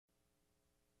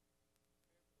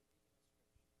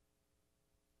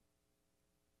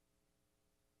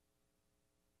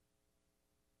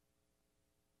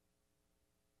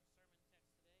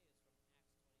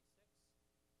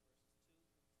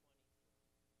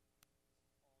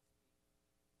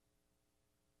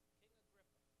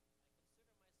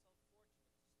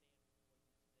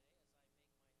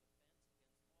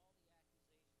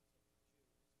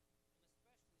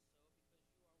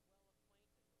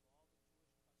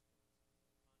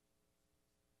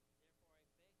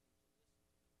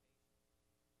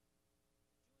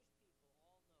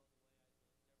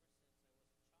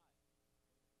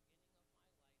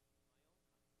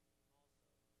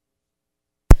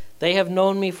They have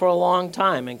known me for a long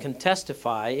time and can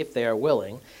testify, if they are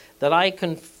willing, that I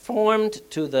conformed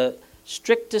to the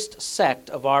strictest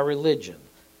sect of our religion,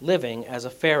 living as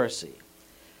a Pharisee.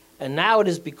 And now it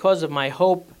is because of my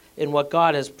hope in what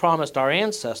God has promised our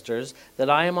ancestors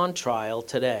that I am on trial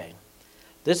today.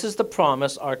 This is the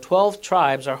promise our 12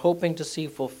 tribes are hoping to see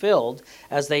fulfilled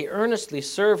as they earnestly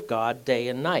serve God day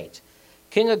and night.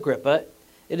 King Agrippa,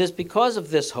 it is because of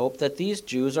this hope that these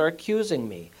Jews are accusing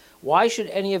me. Why should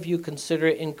any of you consider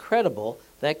it incredible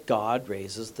that God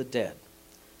raises the dead?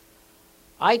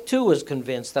 I too was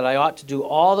convinced that I ought to do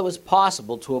all that was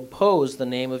possible to oppose the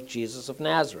name of Jesus of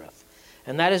Nazareth,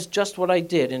 and that is just what I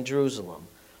did in Jerusalem.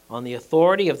 On the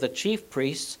authority of the chief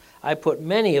priests, I put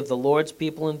many of the Lord's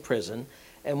people in prison,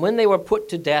 and when they were put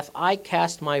to death, I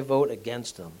cast my vote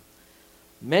against them.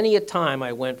 Many a time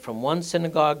I went from one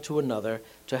synagogue to another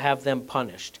to have them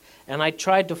punished, and I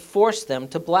tried to force them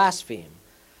to blaspheme.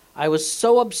 I was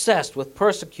so obsessed with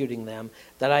persecuting them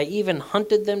that I even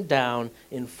hunted them down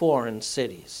in foreign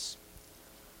cities.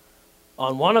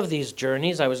 On one of these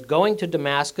journeys, I was going to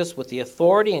Damascus with the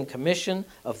authority and commission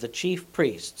of the chief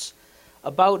priests.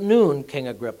 About noon, King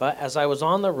Agrippa, as I was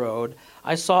on the road,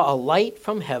 I saw a light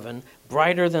from heaven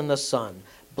brighter than the sun,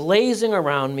 blazing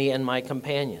around me and my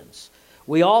companions.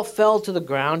 We all fell to the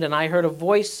ground, and I heard a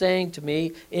voice saying to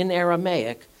me in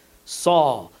Aramaic,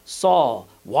 "Saul, Saul,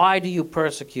 why do you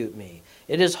persecute me?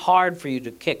 It is hard for you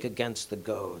to kick against the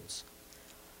goads."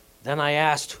 Then I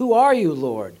asked, "Who are you,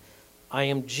 Lord?" "I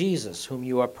am Jesus, whom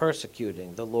you are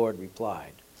persecuting," the Lord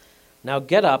replied. "Now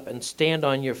get up and stand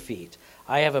on your feet.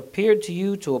 I have appeared to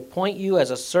you to appoint you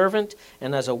as a servant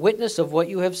and as a witness of what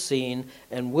you have seen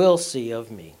and will see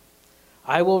of me.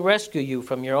 I will rescue you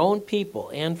from your own people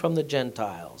and from the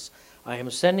Gentiles. I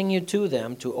am sending you to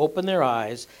them to open their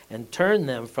eyes and turn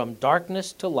them from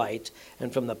darkness to light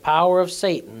and from the power of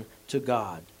Satan to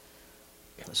God,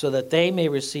 so that they may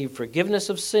receive forgiveness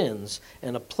of sins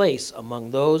and a place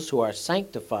among those who are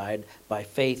sanctified by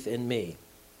faith in me."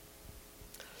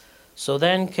 So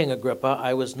then, King Agrippa,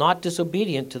 I was not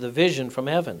disobedient to the vision from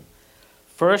heaven.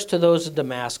 First to those in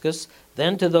Damascus,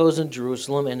 then to those in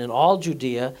Jerusalem and in all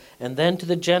Judea, and then to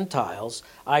the Gentiles,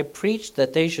 I preached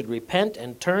that they should repent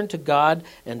and turn to God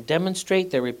and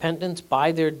demonstrate their repentance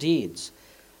by their deeds.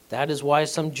 That is why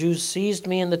some Jews seized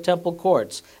me in the temple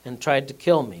courts and tried to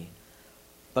kill me.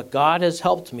 But God has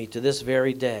helped me to this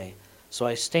very day. So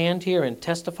I stand here and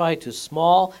testify to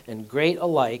small and great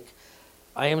alike.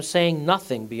 I am saying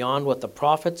nothing beyond what the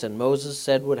prophets and Moses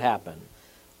said would happen,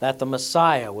 that the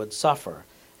Messiah would suffer,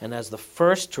 and as the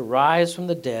first to rise from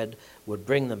the dead would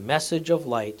bring the message of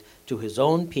light to his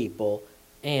own people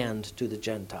and to the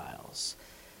Gentiles.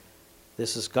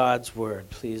 This is God's word.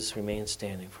 Please remain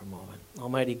standing for a moment.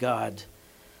 Almighty God,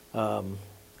 Lord,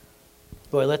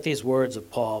 let these words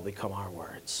of Paul become our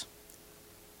words,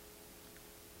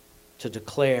 to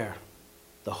declare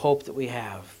the hope that we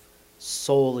have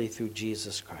solely through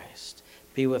Jesus Christ.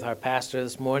 Be with our pastor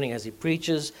this morning as he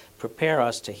preaches. Prepare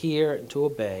us to hear and to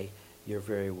obey your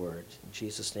very word. In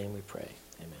Jesus' name we pray.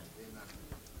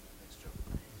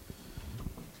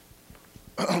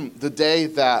 Amen. The day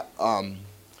that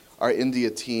our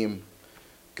India team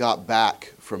got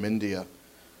back from India,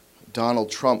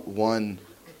 Donald Trump won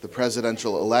the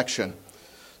presidential election.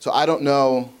 So I don't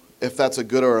know if that's a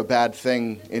good or a bad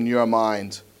thing in your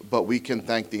mind, but we can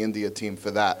thank the India team for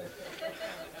that.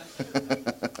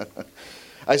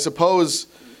 I suppose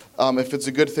if it's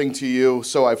a good thing to you,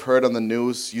 so I've heard on the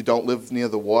news, you don't live near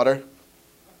the water.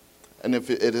 And if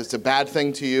it is a bad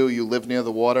thing to you, you live near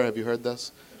the water. Have you heard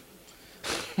this?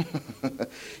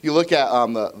 You look at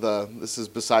this is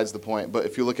besides the point, but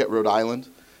if you look at Rhode Island,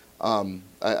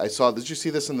 I saw, did you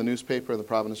see this in the newspaper, in the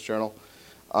Providence Journal?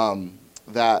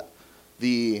 That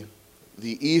the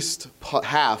east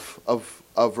half of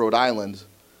Rhode Island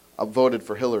voted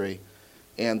for Hillary,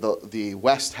 and the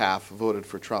west half voted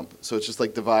for Trump. So it's just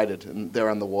like divided, and they're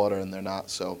on the water and they're not.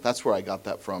 So that's where I got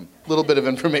that from. A little bit of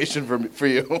information for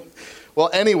you. Well,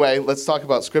 anyway, let's talk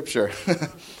about Scripture.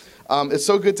 It's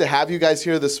so good to have you guys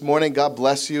here this morning. God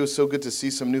bless you. So good to see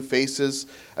some new faces.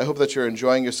 I hope that you're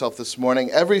enjoying yourself this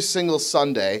morning. Every single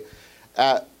Sunday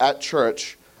at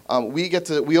church,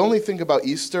 we only think about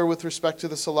Easter with respect to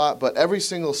this a lot, but every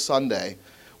single Sunday,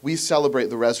 we celebrate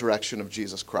the resurrection of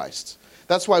Jesus Christ.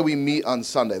 That's why we meet on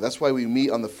Sunday. That's why we meet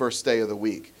on the first day of the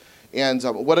week. And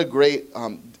what a great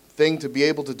thing to be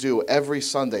able to do every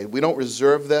Sunday. We don't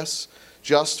reserve this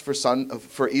just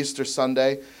for Easter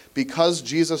Sunday. Because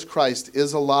Jesus Christ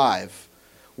is alive,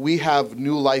 we have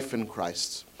new life in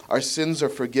Christ. Our sins are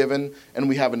forgiven, and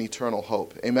we have an eternal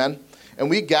hope. Amen? And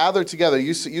we gather together.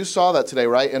 You saw that today,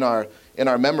 right, in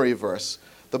our memory verse.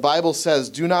 the Bible says,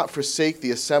 do not forsake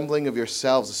the assembling of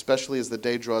yourselves, especially as the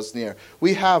day draws near.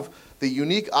 We have the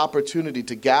unique opportunity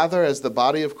to gather as the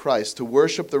body of Christ, to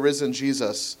worship the risen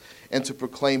Jesus, and to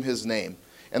proclaim his name.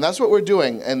 And that's what we're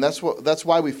doing, and that's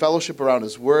why we fellowship around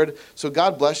his word. So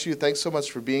God bless you. Thanks so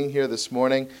much for being here this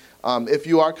morning. If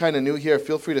you are kind of new here,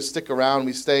 feel free to stick around.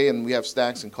 We stay and we have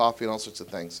snacks and coffee and all sorts of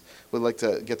things. We'd like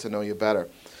to get to know you better.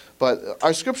 But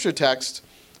our scripture text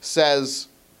says,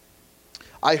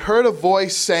 I heard a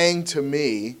voice saying to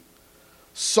me,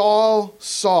 Saul,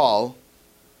 Saul,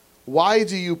 why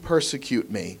do you persecute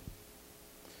me?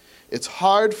 It's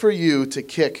hard for you to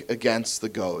kick against the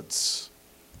goads.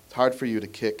 It's hard for you to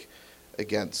kick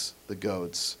against the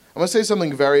goads. I'm going to say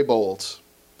something very bold.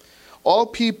 All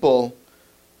people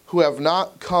who have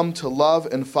not come to love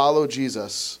and follow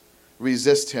Jesus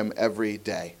resist him every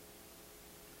day.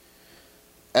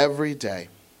 Every day.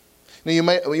 Now, you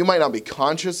might not be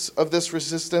conscious of this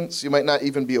resistance. You might not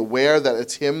even be aware that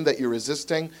it's him that you're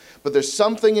resisting. But there's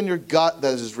something in your gut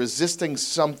that is resisting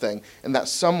something, and that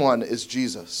someone is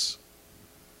Jesus.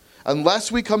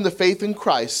 Unless we come to faith in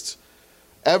Christ,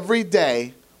 every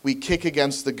day we kick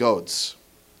against the goads.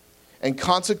 And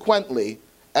consequently,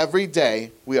 every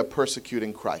day we are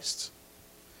persecuting Christ.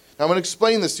 Now, I'm going to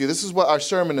explain this to you. This is what our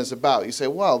sermon is about. You say,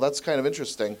 well, that's kind of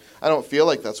interesting. I don't feel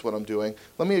like that's what I'm doing.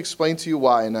 Let me explain to you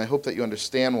why, and I hope that you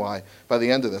understand why by the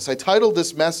end of this. I titled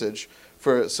this message,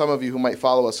 for some of you who might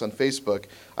follow us on Facebook,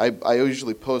 I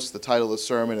usually post the title of the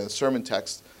sermon and the sermon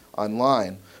text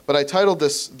online. But I titled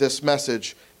this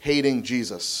message, Hating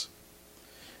Jesus.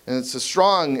 And it's a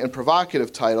strong and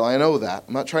provocative title, I know that.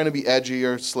 I'm not trying to be edgy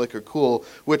or slick or cool,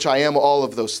 which I am all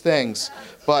of those things.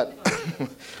 But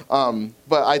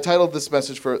I titled this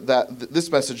message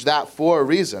that for a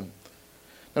reason.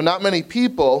 Now, not many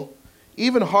people,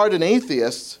 even hardened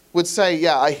atheists, would say,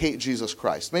 yeah, I hate Jesus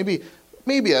Christ. Maybe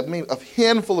a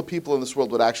handful of people in this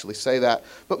world would actually say that,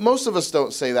 but most of us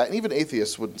don't say that, and even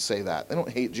atheists wouldn't say that. They don't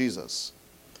hate Jesus.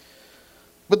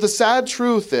 But the sad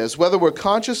truth is, whether we're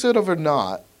conscious of it or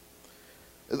not,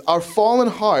 our fallen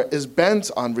heart is bent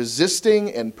on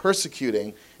resisting and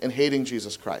persecuting and hating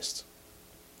Jesus Christ.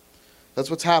 That's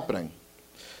what's happening.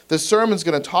 This sermon's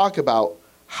going to talk about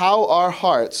how our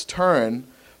hearts turn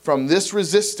from this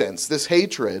resistance, this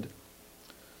hatred,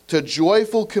 to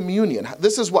joyful communion.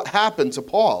 This is what happened to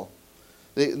Paul,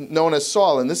 known as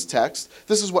Saul in this text.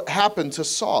 This is what happened to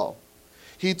Saul.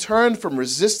 He turned from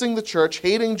resisting the church,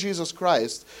 hating Jesus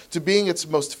Christ, to being its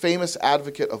most famous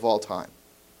advocate of all time.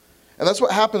 And that's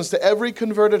what happens to every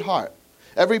converted heart.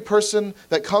 Every person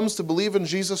that comes to believe in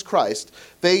Jesus Christ,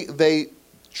 they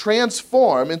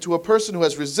transform into a person who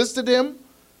has resisted him,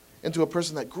 into a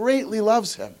person that greatly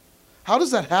loves him. How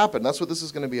does that happen? That's what this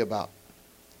is going to be about.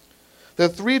 There are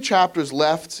 3 chapters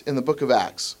left in the book of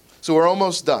Acts, so we're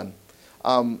almost done.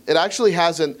 It actually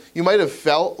hasn't, you might have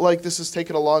felt like this has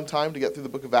taken a long time to get through the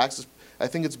book of Acts. I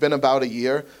think it's been about a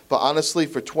year, but honestly,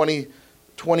 for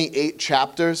 28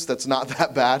 chapters, that's not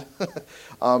that bad,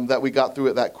 that we got through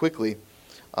it that quickly.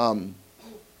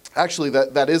 Actually,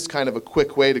 that is kind of a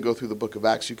quick way to go through the book of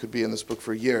Acts. You could be in this book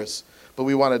for years, but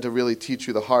we wanted to really teach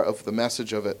you the heart of the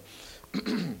message of it.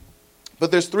 But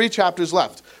there's 3 chapters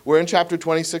left. We're in chapter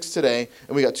 26 today,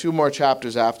 and we got 2 more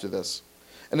chapters after this.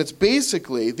 And it's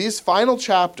basically, these final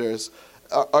chapters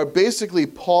are basically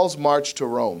Paul's march to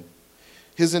Rome.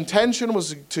 His intention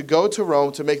was to go to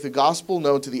Rome to make the gospel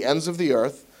known to the ends of the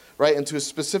earth, right, and to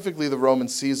specifically the Roman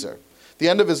Caesar. The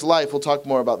end of his life, we'll talk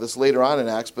more about this later on in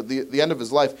Acts, but the end of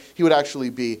his life, he would actually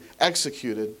be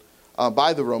executed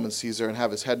by the Roman Caesar and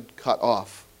have his head cut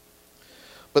off.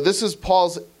 But this is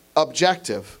Paul's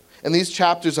objective. And these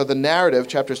chapters are the narrative,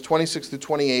 chapters 26 through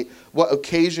 28, what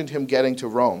occasioned him getting to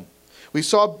Rome. We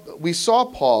saw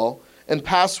Paul in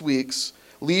past weeks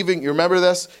leaving. You remember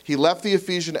this? He left the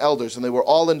Ephesian elders, and they were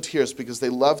all in tears because they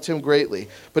loved him greatly.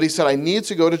 But he said, I need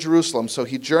to go to Jerusalem. So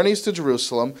he journeys to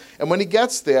Jerusalem. And when he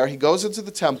gets there, he goes into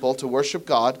the temple to worship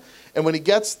God. And when he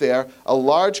gets there, a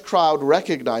large crowd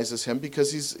recognizes him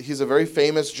because he's a very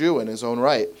famous Jew in his own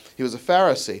right. He was a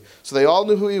Pharisee. So they all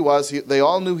knew who he was. They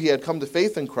all knew he had come to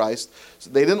faith in Christ. So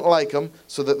they didn't like him,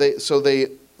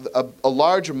 a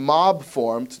large mob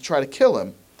formed to try to kill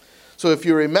him. So if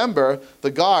you remember, the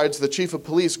guards, the chief of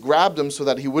police, grabbed him so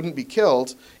that he wouldn't be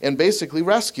killed and basically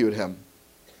rescued him.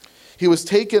 He was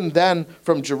taken then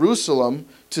from Jerusalem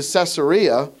to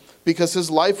Caesarea because his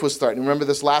life was threatened. Remember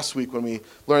this last week when we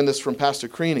learned this from Pastor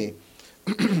Creaney.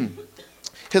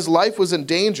 His life was in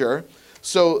danger,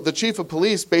 so the chief of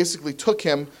police basically took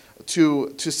him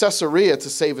to Caesarea to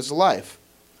save his life.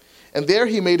 And there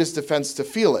he made his defense to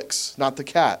Felix, not the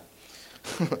cat.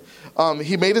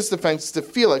 He made his defense to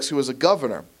Felix, who was a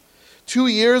governor, 2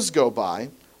 years go by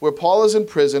where Paul is in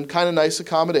prison, kind of nice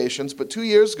accommodations, but 2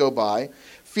 years go by.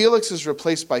 Felix is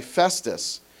replaced by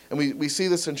Festus, and we see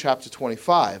this in chapter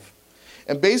 25.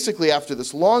 And basically, after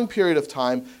this long period of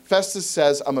time, Festus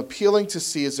says, I'm appealing to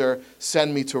Caesar,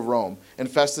 send me to Rome. And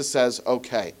Festus says,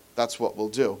 okay, that's what we'll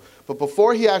do. But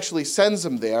before he actually sends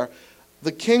him there,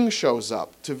 the king shows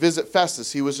up to visit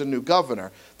Festus. He was a new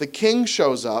governor. The king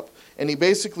shows up, and they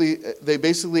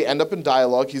basically end up in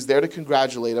dialogue. He's there to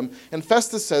congratulate him. And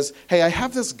Festus says, hey, I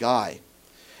have this guy.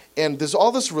 And there's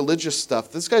all this religious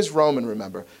stuff. This guy's Roman,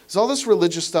 remember. There's all this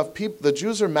religious stuff. The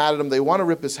Jews are mad at him. They want to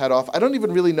rip his head off. I don't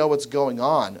even really know what's going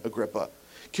on, Agrippa.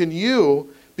 Can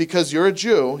you, because you're a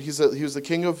Jew, he was the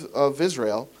king of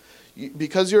Israel,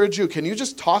 because you're a Jew, can you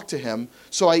just talk to him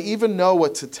so I even know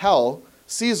what to tell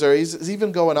Caesar? He's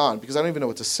even going on because I don't even know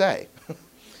what to say.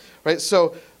 Right?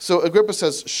 So Agrippa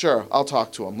says, sure, I'll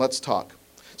talk to him. Let's talk.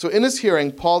 So in his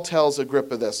hearing, Paul tells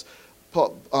Agrippa this.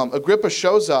 Agrippa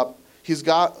shows up. He's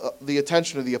got the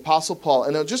attention of the Apostle Paul.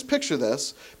 And now just picture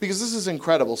this, because this is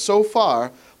incredible. So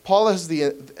far, Paul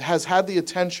has had the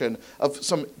attention of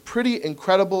some pretty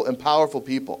incredible and powerful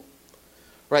people.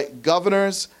 Right?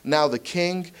 Governors, now the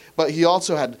king, but he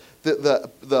also had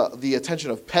the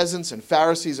attention of peasants and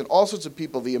Pharisees and all sorts of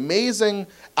people, the amazing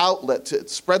outlet to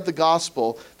spread the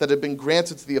gospel that had been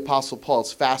granted to the Apostle Paul.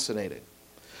 It's fascinating.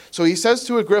 So he says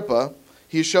to Agrippa,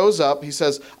 he shows up, he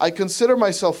says, I consider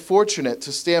myself fortunate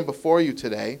to stand before you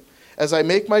today as I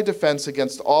make my defense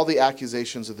against all the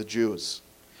accusations of the Jews.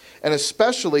 And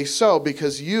especially so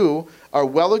because you are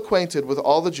well acquainted with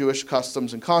all the Jewish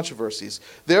customs and controversies.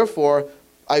 Therefore,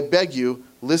 I beg you,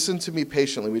 listen to me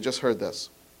patiently. We just heard this.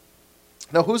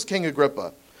 Now, who's King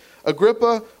Agrippa?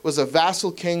 Agrippa was a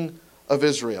vassal king of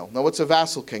Israel. Now, what's a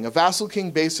vassal king? A vassal king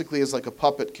basically is like a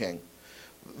puppet king.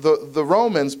 The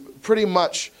Romans pretty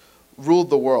much ruled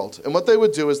the world. And what they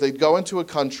would do is they'd go into a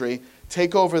country,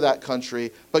 take over that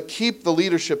country, but keep the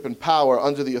leadership and power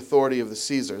under the authority of the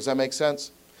Caesar. Does that make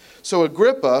sense? So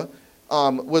Agrippa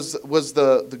was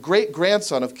the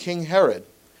great-grandson of King Herod,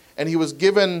 and he was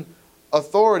given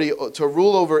authority to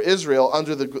rule over Israel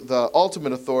under the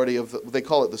ultimate authority of, they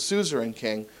call it the suzerain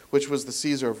king, which was the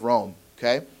Caesar of Rome.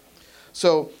 Okay?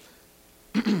 So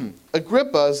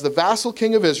Agrippa is the vassal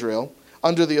king of Israel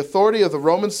under the authority of the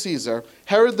Roman Caesar.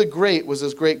 Herod the Great was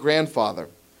his great-grandfather.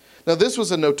 Now, this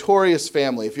was a notorious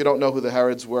family. If you don't know who the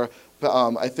Herods were,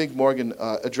 I think Morgan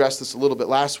addressed this a little bit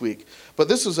last week. But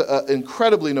this was an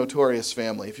incredibly notorious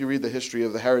family. If you read the history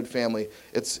of the Herod family,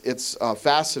 it's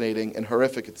fascinating and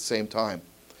horrific at the same time.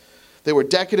 They were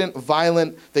decadent,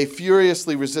 violent. They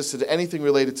furiously resisted anything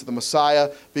related to the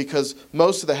Messiah because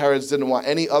most of the Herods didn't want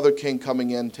any other king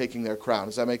coming in taking their crown.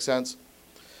 Does that make sense?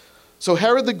 So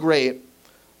Herod the Great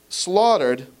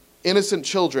slaughtered innocent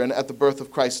children at the birth of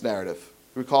Christ's narrative.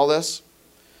 Recall this?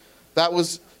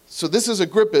 So this is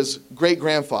Agrippa's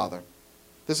great-grandfather.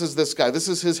 This is this guy. This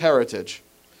is his heritage.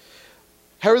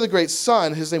 Herod the Great's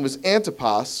son, his name was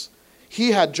Antipas.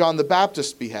 He had John the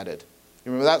Baptist beheaded.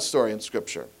 You remember that story in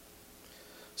Scripture.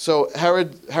 So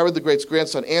Herod the Great's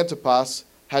grandson, Antipas,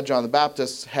 had John the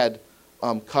Baptist's head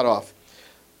cut off.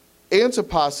 Herod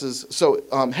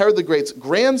the Great's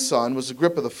grandson was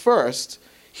Agrippa I.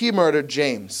 He murdered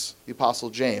James, the Apostle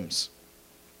James.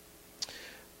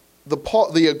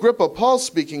 The Agrippa Paul's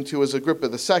speaking to is Agrippa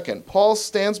II. Paul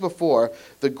stands before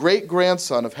the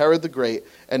great-grandson of Herod the Great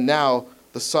and now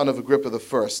the son of Agrippa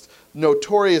I.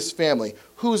 Notorious family.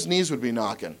 Whose knees would be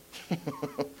knocking?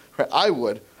 Right, I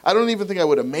would. I don't even think I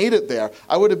would have made it there.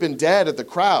 I would have been dead at the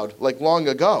crowd like long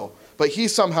ago. But he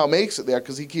somehow makes it there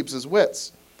because he keeps his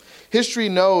wits. History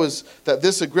knows that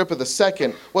this Agrippa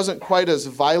II wasn't quite as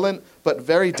violent, but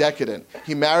very decadent.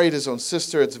 He married his own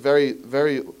sister. It's a very,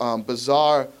 very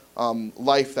bizarre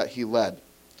life that he led.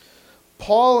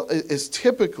 Paul is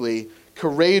typically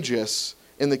courageous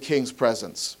in the king's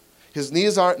presence. His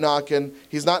knees aren't knocking.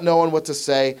 He's not knowing what to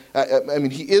say.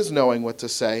 He is knowing what to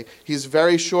say. He's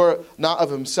very sure, not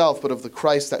of himself, but of the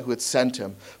Christ who had sent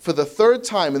him. For the third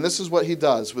time, and this is what he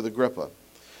does with Agrippa.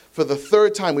 For the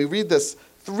third time, we read this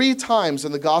 3 times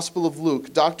in the Gospel of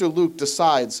Luke. Dr. Luke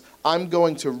decides, I'm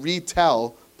going to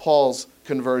retell Paul's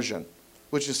conversion,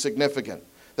 which is significant.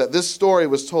 That this story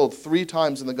was told 3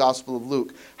 times in the Gospel of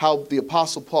Luke, how the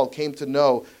Apostle Paul came to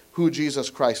know who Jesus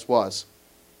Christ was.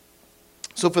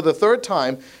 So for the third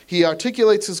time, he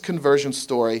articulates his conversion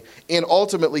story and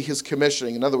ultimately his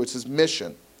commissioning, in other words, his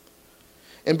mission.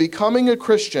 In becoming a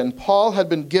Christian, Paul had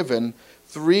been given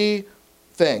 3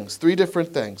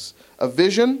 different things: a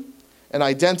vision, an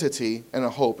identity, and a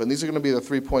hope. And these are going to be the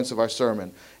 3 points of our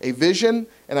sermon. A vision,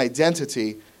 an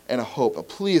identity, and a hope.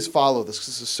 Please follow this.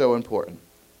 This is so important.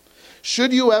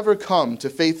 Should you ever come to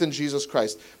faith in Jesus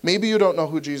Christ, maybe you don't know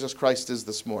who Jesus Christ is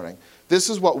this morning. This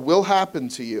is what will happen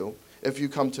to you if you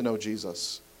come to know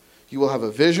Jesus. You will have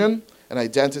a vision, an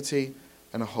identity,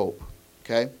 and a hope.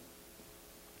 Okay?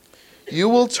 You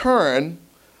will turn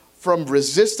from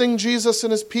resisting Jesus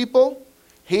and his people,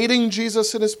 hating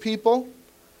Jesus and his people,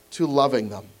 to loving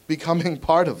them, becoming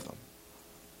part of them,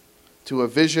 to a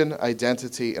vision,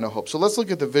 identity, and a hope. So let's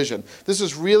look at the vision. This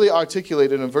is really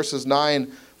articulated in verses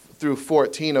 9 through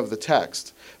 14 of the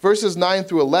text. Verses 9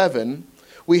 through 11,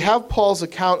 we have Paul's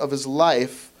account of his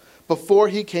life before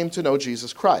he came to know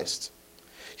Jesus Christ.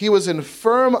 He was in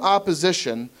firm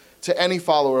opposition to any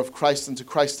follower of Christ and to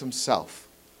Christ himself.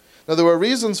 Now, there were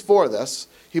reasons for this.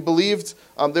 He believed,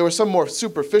 there were some more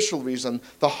superficial reason.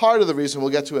 The heart of the reason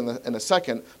we'll get to in a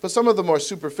second, but some of the more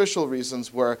superficial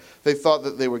reasons were they thought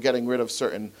that they were getting rid of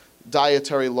certain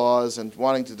dietary laws and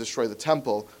wanting to destroy the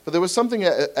temple. But there was something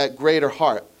at greater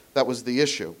heart that was the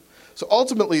issue. So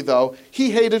ultimately, though,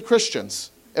 he hated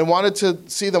Christians and wanted to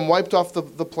see them wiped off the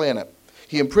planet.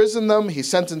 He imprisoned them, he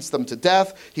sentenced them to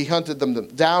death, he hunted them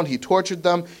down, he tortured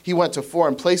them, he went to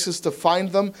foreign places to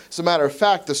find them. As a matter of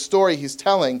fact, the story he's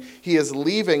telling, he is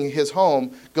leaving his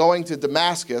home, going to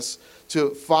Damascus to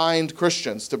find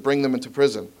Christians, to bring them into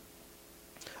prison.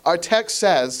 Our text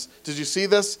says, did you see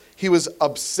this? He was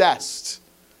obsessed.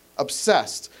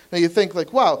 Obsessed. Now you think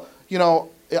like, wow,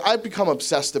 I've become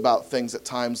obsessed about things at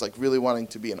times, like really wanting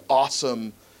to be an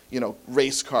awesome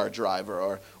race car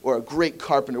driver or a great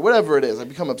carpenter, whatever it is. I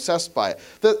become obsessed by it.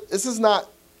 This is not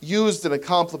used in a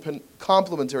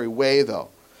complimentary way, though.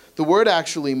 The word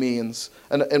actually means,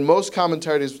 and most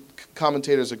commentators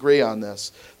agree on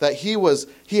this, that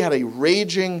he had a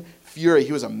raging fury.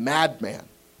 He was a madman.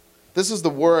 This is the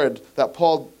word that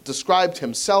Paul described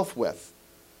himself with.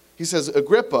 He says,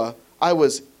 Agrippa, I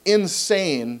was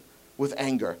insane with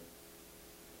anger,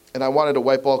 and I wanted to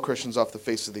wipe all Christians off the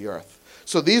face of the earth.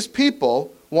 So these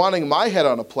people wanting my head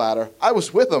on a platter, I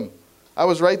was with them. I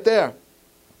was right there.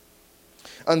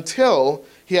 Until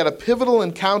he had a pivotal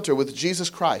encounter with Jesus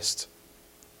Christ.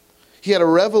 He had a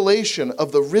revelation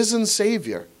of the risen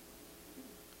Savior.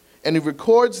 And he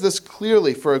records this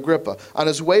clearly for Agrippa. On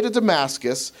his way to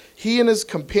Damascus, he and his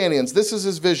companions, this is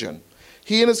his vision.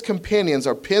 He and his companions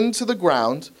are pinned to the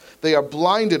ground. They are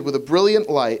blinded with a brilliant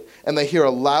light, and they hear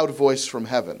a loud voice from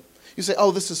heaven. You say,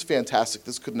 oh, this is fantastic.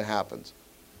 This couldn't have happened.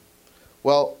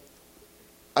 Well,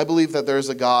 I believe that there is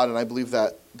a God, and I believe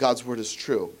that God's word is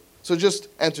true. So just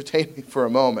entertain me for a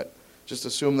moment. Just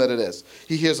assume that it is.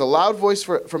 He hears a loud voice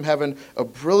from heaven, a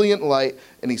brilliant light,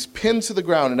 and he's pinned to the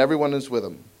ground, and everyone is with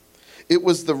him. It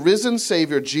was the risen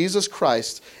Savior, Jesus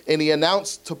Christ, and he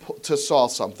announced to Saul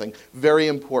something very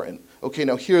important. Okay,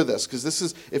 now hear this, because this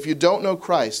is, if you don't know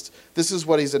Christ, this is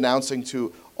what he's announcing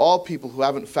to all people who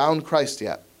haven't found Christ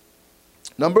yet.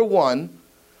 Number one,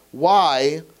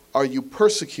 why are you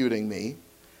persecuting me?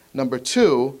 Number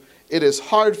two, it is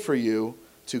hard for you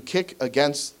to kick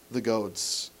against the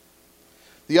goads.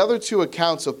 The other two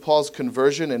accounts of Paul's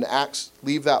conversion in Acts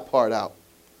leave that part out.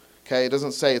 Okay, it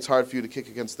doesn't say it's hard for you to kick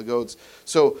against the goads.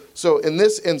 So in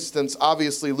this instance,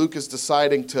 obviously Luke is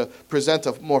deciding to present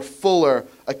a more fuller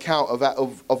account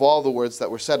of all the words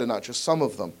that were said and not just some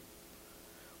of them.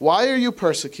 Why are you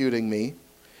persecuting me?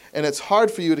 And it's hard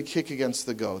for you to kick against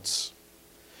the goads.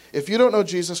 If you don't know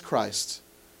Jesus Christ,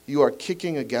 you are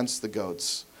kicking against the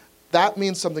goads. That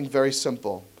means something very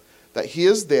simple, that he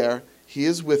is there, he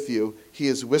is with you, he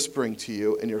is whispering to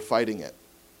you, and you're fighting it.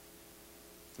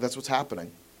 That's what's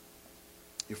happening.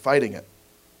 You're fighting it.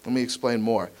 Let me explain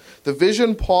more. The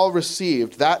vision Paul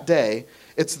received that day,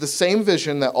 it's the same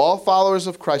vision that all followers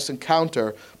of Christ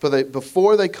encounter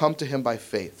before they come to him by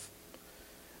faith.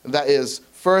 That is,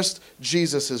 first,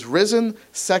 Jesus is risen.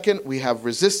 Second, we have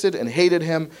resisted and hated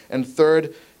him. And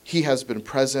third, he has been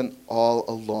present all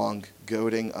along,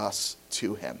 goading us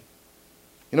to him.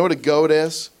 You know what a goad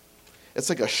is? It's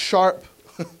like a sharp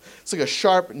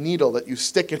needle that you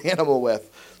stick an animal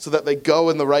with so that they go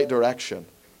in the right direction.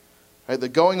 Right? They're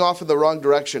going off in the wrong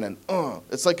direction, and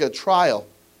it's like a trial.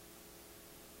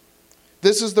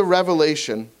 This is the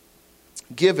revelation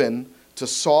given to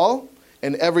Saul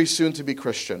and every soon-to-be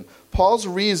Christian. Paul's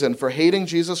reason for hating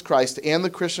Jesus Christ and the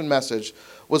Christian message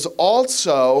was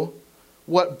also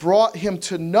what brought him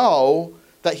to know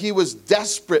that he was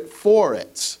desperate for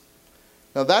it.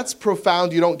 Now that's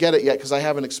profound. You don't get it yet because I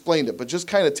haven't explained it, but just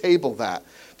kind of table that.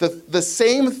 The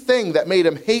same thing that made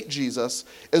him hate Jesus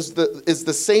is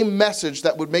the same message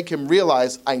that would make him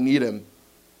realize, I need him.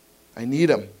 I need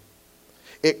him.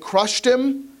 It crushed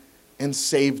him and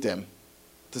saved him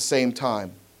at the same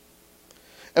time.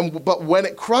 But when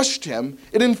it crushed him,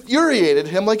 it infuriated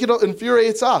him like it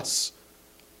infuriates us.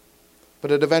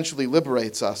 But it eventually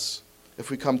liberates us if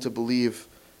we come to believe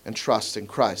and trust in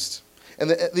Christ. And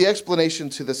the explanation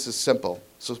to this is simple,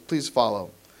 so please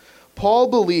follow. Paul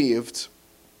believed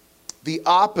the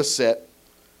opposite,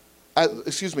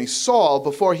 Saul,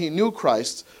 before he knew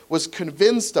Christ, was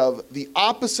convinced of the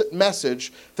opposite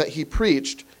message that he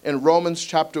preached in Romans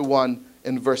chapter 1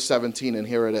 and verse 17, and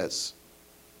here it is.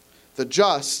 The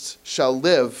just shall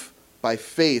live by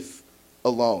faith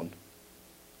alone.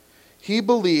 He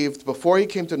believed before he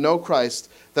came to know Christ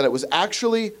that it was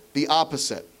actually the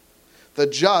opposite. The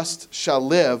just shall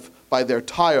live by their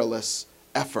tireless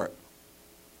effort.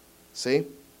 See?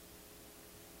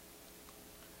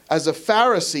 As a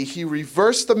Pharisee, he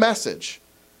reversed the message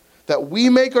that we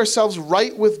make ourselves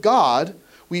right with God,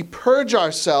 we purge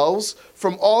ourselves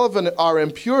from all of our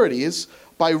impurities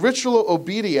by ritual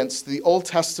obedience to the Old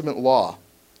Testament law.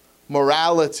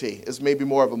 Morality is maybe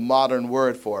more of a modern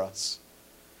word for us.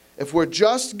 If we're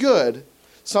just good,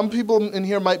 some people in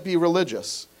here might be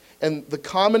religious. And the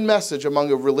common message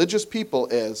among a religious people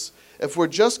is, if we're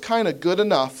just kind of good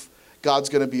enough, God's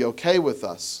going to be okay with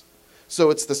us. So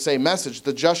it's the same message.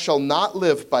 The just shall not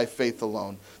live by faith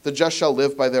alone. The just shall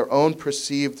live by their own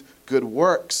perceived good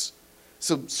works.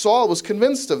 So Saul was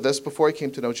convinced of this before he came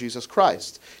to know Jesus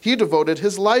Christ. He devoted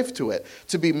his life to it,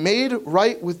 to be made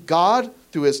right with God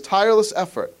through his tireless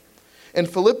effort. In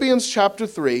Philippians chapter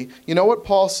 3, you know what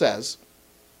Paul says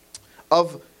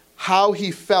of how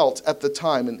he felt at the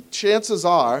time. And chances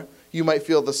are you might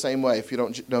feel the same way if you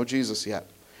don't know Jesus yet.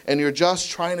 And you're just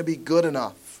trying to be good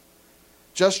enough.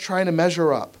 Just trying to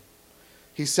measure up.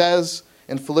 He says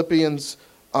in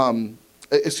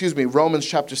Romans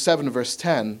chapter 7, verse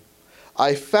 10,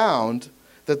 I found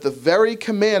that the very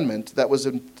commandment that was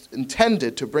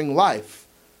intended to bring life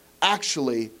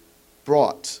actually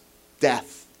brought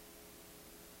death.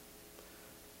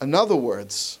 In other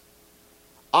words,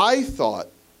 I thought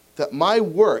that my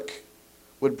work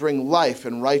would bring life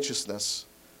and righteousness,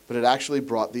 but it actually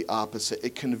brought the opposite.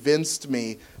 It convinced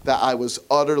me that I was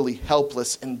utterly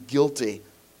helpless and guilty.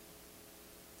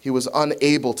 He was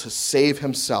unable to save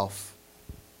himself.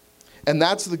 And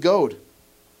that's the goad,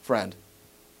 friend.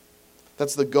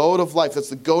 That's the goad of life. That's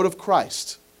the goad of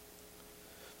Christ.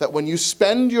 That when you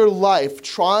spend your life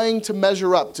trying to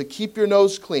measure up, to keep your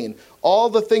nose clean, all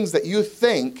the things that you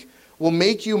think will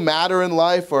make you matter in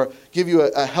life or give you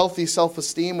a healthy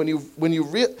self-esteem, when you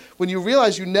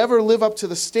realize you never live up to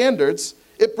the standards,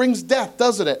 it brings death,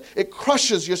 doesn't it? It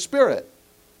crushes your spirit.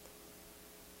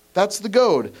 That's the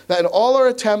goad. That in all our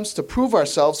attempts to prove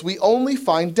ourselves, we only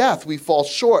find death. We fall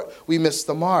short. We miss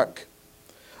the mark.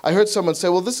 I heard someone say,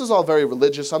 well, this is all very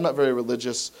religious. I'm not very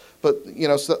religious, but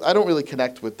so I don't really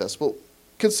connect with this. Well,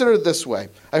 consider it this way.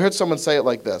 I heard someone say it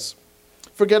like this.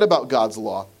 Forget about God's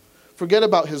law. Forget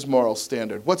about his moral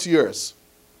standard. What's yours?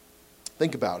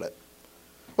 Think about it.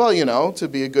 Well, to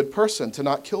be a good person, to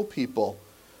not kill people,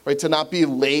 right? To not be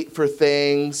late for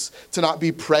things, to not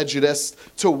be prejudiced,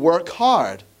 to work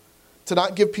hard, to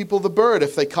not give people the bird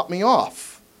if they cut me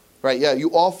off, right? Yeah,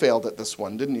 you all failed at this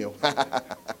one, didn't you?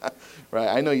 Right,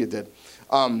 I know you did.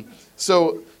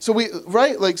 So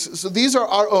these are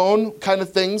our own kind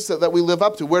of things that we live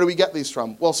up to. Where do we get these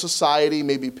from? Well, society,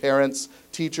 maybe parents,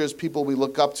 teachers, people we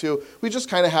look up to. We just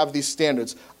kind of have these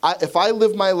standards. If I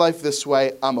live my life this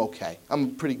way, I'm okay. I'm a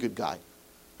pretty good guy.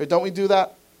 Right? Don't we do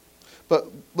that? But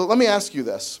let me ask you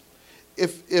this.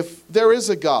 If there is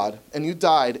a God and you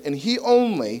died and he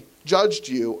only judged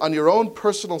you on your own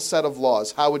personal set of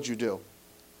laws, how would you do?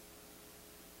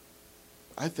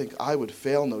 I think I would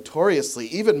fail notoriously,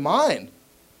 even mine.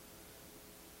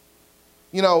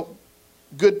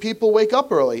 Good people wake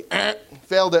up early.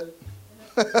 Failed it.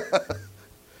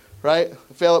 Right?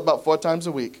 I fail it about 4 times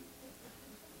a week.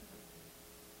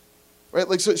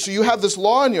 Right? So you have this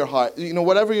law in your heart.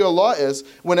 Whatever your law is,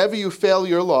 whenever you fail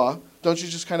your law, don't you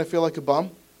just kind of feel like a bum?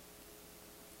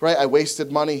 Right? I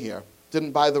wasted money here.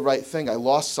 Didn't buy the right thing. I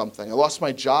lost something. I lost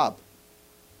my job.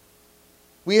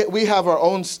 We have our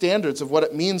own standards of what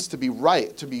it means to be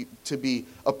right, to be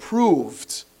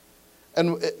approved.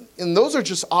 And those are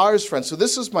just ours, friends. So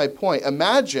this is my point.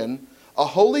 Imagine a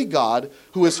holy God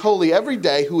who is holy every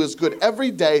day, who is good every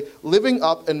day, living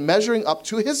up and measuring up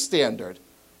to his standard.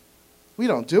 We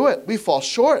don't do it. We fall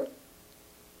short.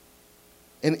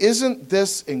 And isn't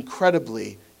this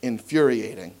incredibly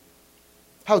infuriating?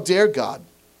 How dare God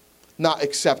not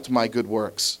accept my good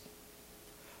works?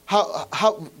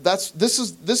 This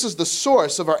is the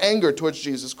source of our anger towards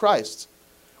Jesus Christ.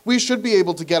 We should be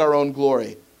able to get our own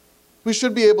glory. We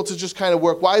should be able to just kind of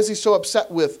work. Why is he so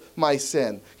upset with my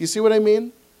sin? You see what I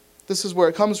mean? This is where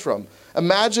it comes from.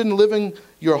 Imagine living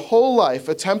your whole life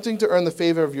attempting to earn the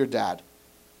favor of your dad,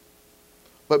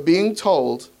 but being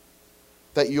told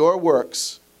that your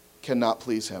works cannot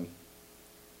please him.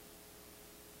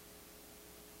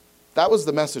 That was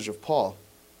the message of Paul.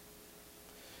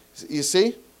 You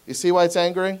see? You see why it's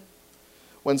angering?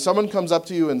 When someone comes up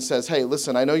to you and says, hey,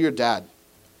 listen, I know your dad,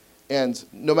 and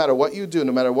no matter what you do,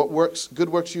 no matter what good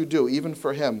works you do, even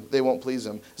for him, they won't please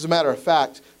him. As a matter of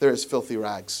fact, they're as filthy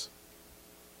rags.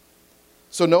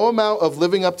 So no amount of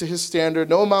living up to his standard,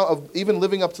 no amount of even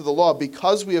living up to the law,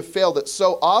 because we have failed it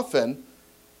so often,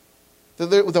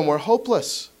 then we're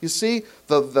hopeless. You see,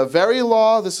 the very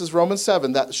law, this is Romans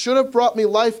 7, that should have brought me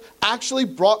life actually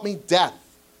brought me death.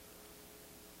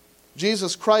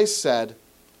 Jesus Christ said,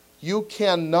 you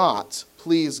cannot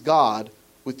please God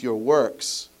with your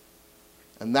works.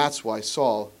 And that's why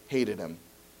Saul hated him.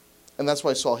 And that's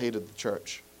why Saul hated the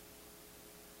church.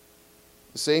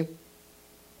 You see?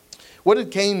 What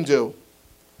did Cain do?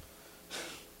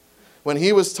 When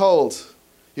he was told,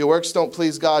 your works don't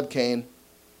please God, Cain,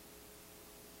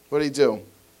 what did he do?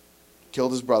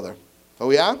 Killed his brother.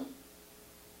 Oh, yeah?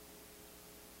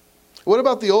 What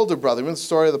about the older brother? Remember the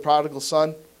story of the prodigal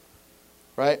son?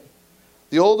 Right?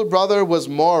 The older brother was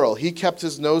moral. He kept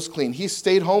his nose clean. He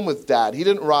stayed home with dad. He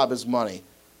didn't rob his money.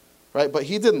 Right? But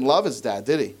he didn't love his dad,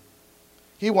 did he?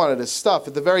 He wanted his stuff.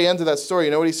 At the very end of that story,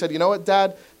 you know what he said? You know what,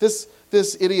 Dad? This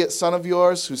idiot son of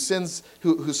yours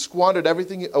who squandered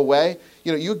everything away,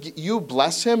 you know, you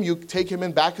bless him, you take him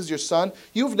in back as your son.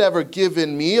 You've never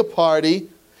given me a party.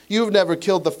 You've never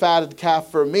killed the fatted calf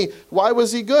for me. Why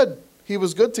was he good? He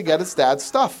was good to get his dad's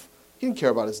stuff. He didn't care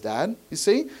about his dad, you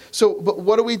see? So, but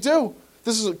what do?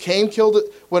 This is what Cain killed it.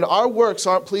 When our works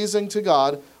aren't pleasing to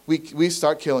God, we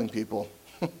start killing people.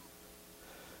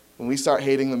 When we start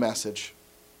hating the message.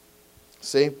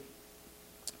 See?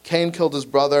 Cain killed his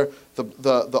brother.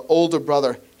 The older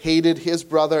brother hated his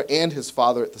brother and his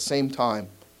father at the same time.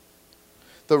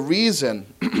 The reason,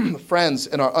 friends,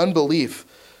 in our unbelief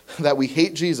that we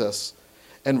hate Jesus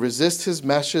and resist his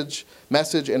message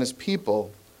and his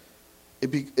people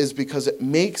is because it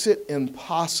makes it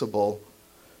impossible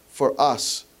for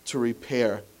us to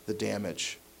repair the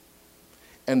damage.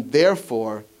 And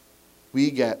therefore, we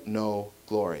get no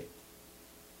glory.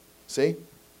 See?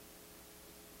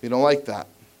 We don't like that.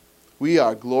 We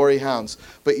are glory hounds.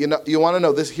 But you want to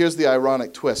know this? Here's the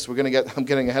ironic twist. I'm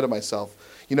getting ahead of myself.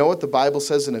 You know what the Bible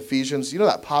says in Ephesians? You know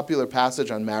that popular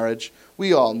passage on marriage?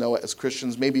 We all know it as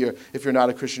Christians. Maybe if you're not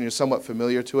a Christian, you're somewhat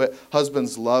familiar to it.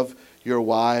 Husbands, love your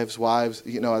wives. Wives,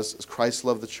 as Christ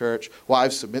loved the church.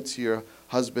 Wives, submit to your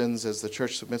husbands as the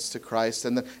church submits to Christ.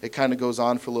 And then it kind of goes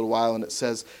on for a little while, and it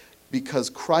says, because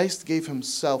Christ gave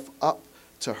himself up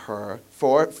to her,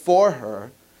 for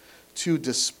her, to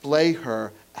display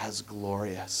her as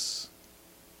glorious.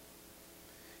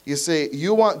 You say,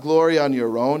 you want glory on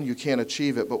your own, you can't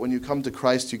achieve it, but when you come to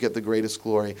Christ, you get the greatest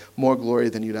glory, more glory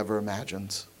than you'd ever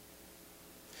imagined.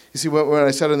 You see, when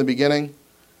I said in the beginning,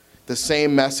 the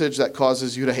same message that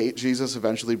causes you to hate Jesus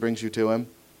eventually brings you to him.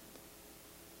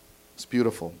 It's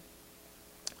beautiful.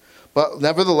 But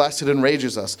nevertheless, it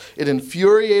enrages us. It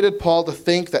infuriated Paul to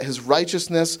think that his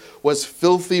righteousness was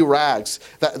filthy rags,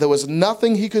 that there was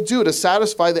nothing he could do to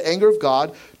satisfy the anger of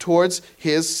God towards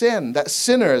his sin, that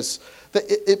sinners, that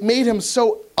it made him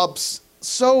so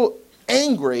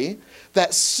angry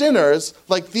that sinners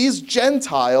like these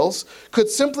Gentiles could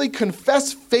simply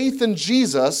confess faith in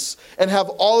Jesus and have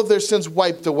all of their sins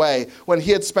wiped away when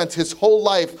he had spent his whole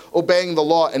life obeying the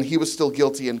law and he was still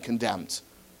guilty and condemned.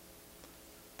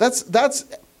 That's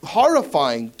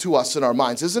horrifying to us in our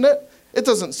minds, isn't it? It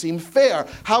doesn't seem fair.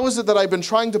 How is it that I've been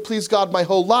trying to please God my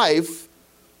whole life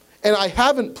and I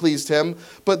haven't pleased him,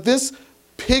 but this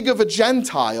pig of a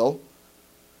Gentile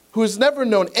who has never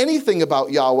known anything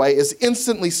about Yahweh is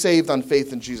instantly saved on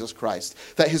faith in Jesus Christ,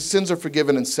 that his sins are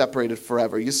forgiven and separated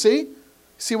forever. You see?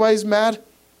 See why he's mad?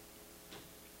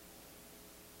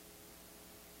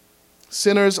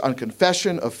 Sinners on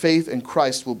confession of faith in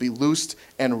Christ will be loosed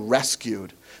and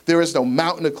rescued. There is no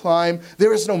mountain to climb.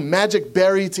 There is no magic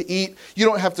berry to eat. You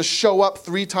don't have to show up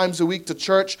 3 times a week to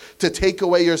church to take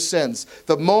away your sins.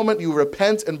 The moment you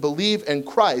repent and believe in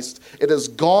Christ, it is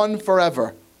gone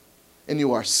forever, and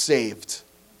you are saved.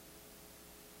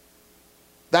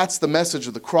 That's the message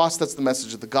of the cross. That's the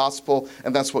message of the gospel,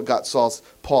 and that's what got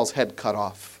Paul's head cut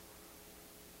off.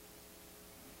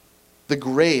 The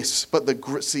grace, the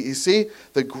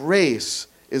grace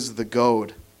is the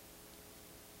goad.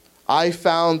 I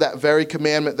found that very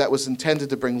commandment that was intended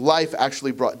to bring life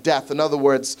actually brought death. In other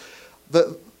words,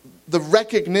 the the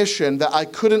recognition that I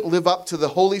couldn't live up to the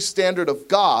holy standard of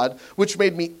God, which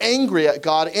made me angry at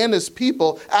God and his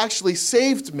people, actually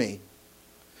saved me.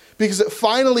 Because it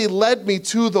finally led me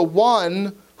to the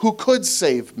one who could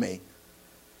save me.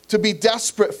 To be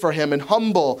desperate for him and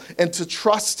humble and to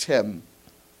trust him.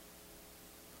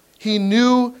 He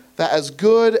knew that as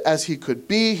good as he could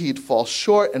be, he'd fall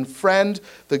short. And friend,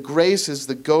 the grace is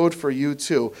the goad for you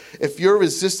too. If you're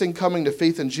resisting coming to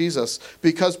faith in Jesus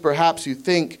because perhaps you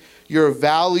think your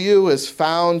value is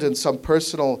found in some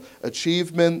personal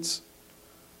achievement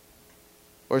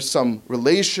or some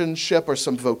relationship or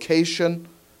some vocation,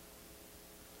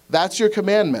 that's your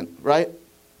commandment, right?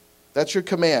 That's your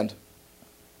command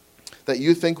that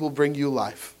you think will bring you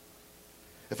life.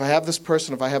 If I have this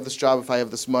person, if I have this job, if I have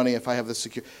this money, if I have this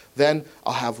security, then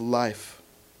I'll have life.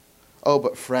 Oh,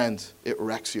 but friend, it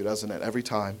wrecks you, doesn't it? Every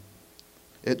time.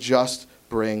 It just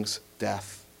brings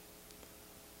death.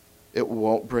 It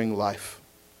won't bring life.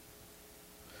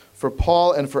 For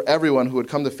Paul and for everyone who would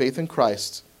come to faith in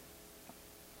Christ,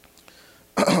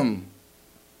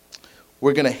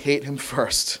 we're going to hate him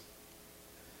first.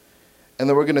 And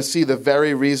then we're going to see the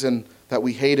very reason that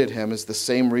we hated him is the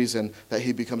same reason that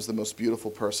he becomes the most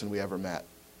beautiful person we ever met.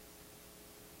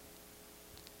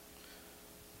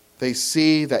 They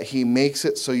see that he makes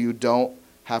it so you don't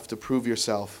have to prove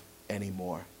yourself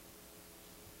anymore.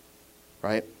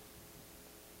 Right?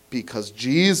 Because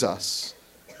Jesus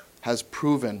has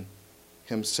proven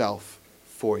himself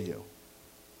for you.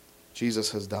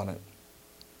 Jesus has done it.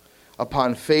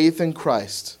 Upon faith in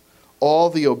Christ, all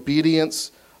the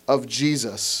obedience of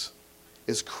Jesus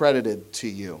is credited to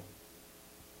you.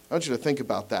 I want you to think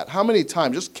about that. How many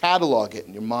times, just catalog it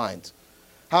in your mind.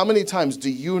 How many times do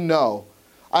you know?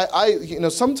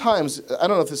 Sometimes, I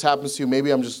don't know if this happens to you,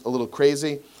 maybe I'm just a little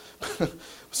crazy.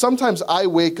 Sometimes I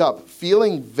wake up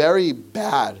feeling very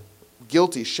bad,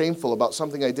 guilty, shameful about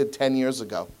something I did 10 years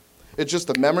ago. It's just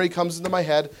the memory comes into my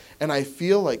head and I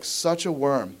feel like such a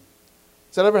worm.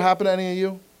 Does that ever happen to any of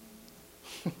you?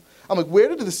 I'm like, where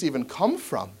did this even come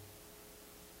from?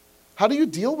 How do you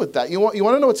deal with that? You want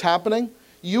to know what's happening?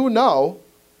 You know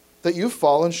that you've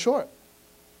fallen short.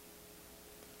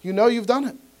 You know you've done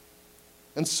it.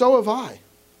 And so have I.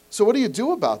 So what do you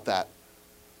do about that?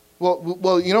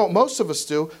 Well, you know what most of us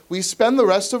do? We spend the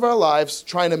rest of our lives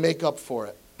trying to make up for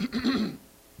it. I'm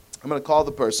going to call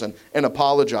the person and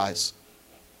apologize.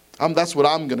 That's what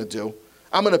I'm going to do.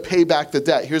 I'm going to pay back the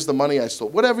debt. Here's the money I stole.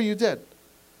 Whatever you did.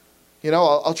 You know,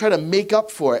 I'll try to make up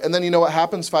for it. And then you know what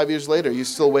happens 5 years later? You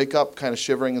still wake up kind of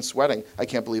shivering and sweating. I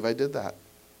can't believe I did that.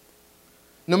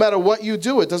 No matter what you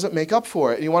do, it doesn't make up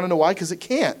for it. And you want to know why? Because it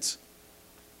can't.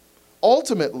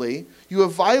 Ultimately, you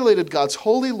have violated God's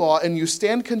holy law and you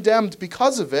stand condemned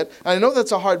because of it. And I know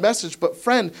that's a hard message, but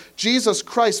friend, Jesus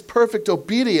Christ's perfect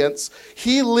obedience,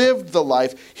 he lived the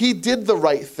life. He did the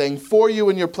right thing for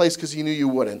you in your place because he knew you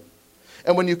wouldn't.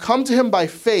 And when you come to him by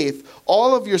faith,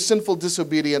 all of your sinful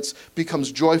disobedience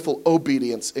becomes joyful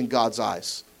obedience in God's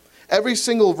eyes. Every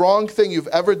single wrong thing you've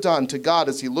ever done to God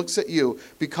as he looks at you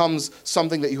becomes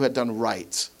something that you had done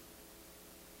right.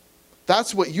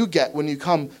 That's what you get when you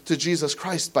come to Jesus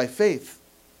Christ by faith.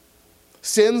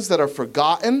 Sins that are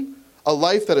forgotten, a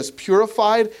life that is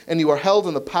purified, and you are held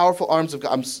in the powerful arms of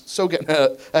God. I'm so getting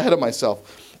ahead of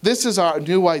myself. This is our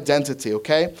new identity,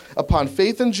 okay? Upon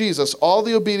faith in Jesus, all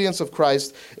the obedience of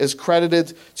Christ is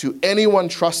credited to anyone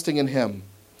trusting in him.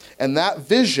 And that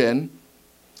vision,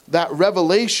 that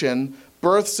revelation,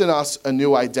 births in us a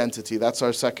new identity. That's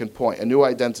our second point, a new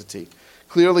identity.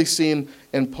 Clearly seen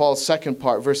in Paul's second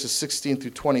part, verses 16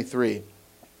 through 23.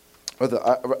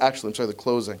 The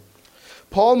closing.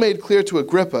 Paul made clear to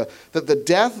Agrippa that the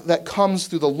death that comes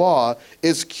through the law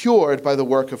is cured by the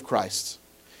work of Christ.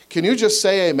 Can you just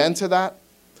say amen to that?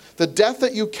 The death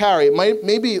that you carry,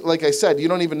 maybe, like I said, you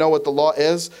don't even know what the law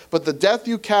is, but the death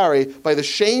you carry by the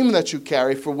shame that you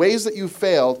carry for ways that you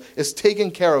failed is taken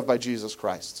care of by Jesus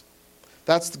Christ.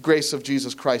 That's the grace of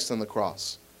Jesus Christ on the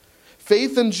cross.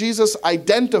 Faith in Jesus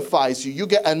identifies you. You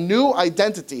get a new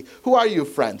identity. Who are you,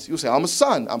 friends? You say, I'm a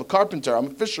son, I'm a carpenter, I'm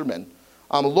a fisherman,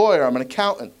 I'm a lawyer, I'm an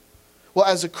accountant. Well,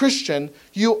 as a Christian,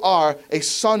 you are a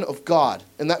son of God.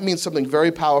 And that means something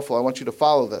very powerful. I want you to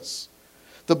follow this.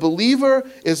 The believer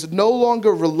is no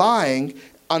longer relying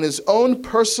on his own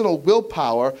personal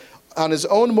willpower, on his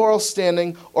own moral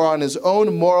standing, or on his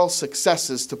own moral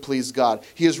successes to please God.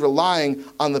 He is relying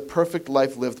on the perfect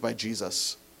life lived by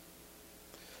Jesus.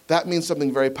 That means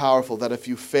something very powerful, that if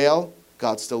you fail,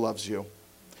 God still loves you.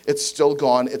 It's still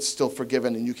gone, it's still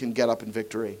forgiven, and you can get up in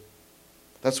victory.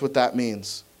 That's what that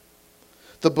means.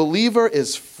 The believer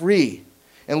is free.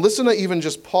 And listen to even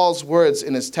just Paul's words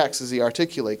in his text as he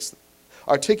articulates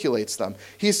articulates them.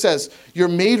 He says, you're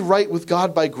made right with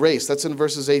God by grace. That's in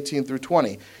verses 18 through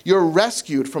 20. You're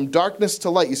rescued from darkness to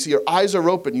light. You see, your eyes are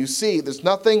open. You see, there's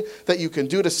nothing that you can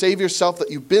do to save yourself, that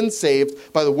you've been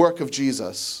saved by the work of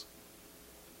Jesus.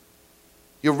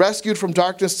 You're rescued from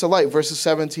darkness to light, verses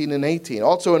 17 and 18.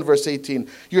 Also in verse 18,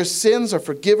 your sins are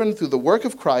forgiven through the work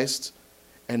of Christ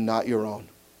and not your own.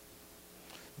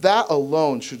 That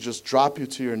alone should just drop you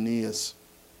to your knees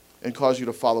and cause you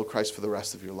to follow Christ for the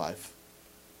rest of your life.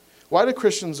 Why do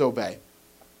Christians obey?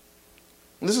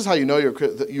 And this is how you know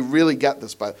you really get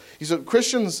this.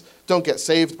 Christians don't get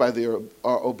saved by their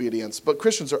obedience, but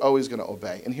Christians are always going to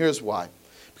obey. And here's why.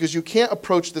 Because you can't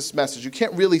approach this message, you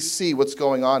can't really see what's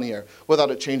going on here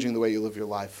without it changing the way you live your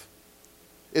life.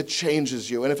 It changes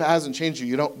you. And if it hasn't changed you,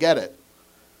 you don't get it.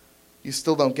 You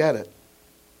still don't get it.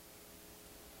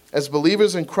 As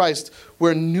believers in Christ,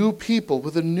 we're new people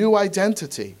with a new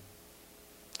identity,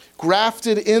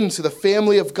 grafted into the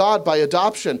family of God by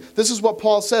adoption. This is what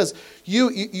Paul says.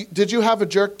 Did you have a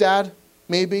jerk dad?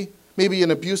 Maybe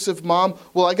an abusive mom?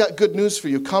 Well, I got good news for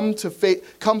you.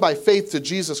 Come by faith to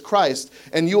Jesus Christ,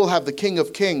 and you will have the King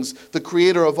of Kings, the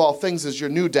creator of all things, as your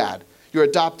new dad, your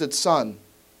adopted son.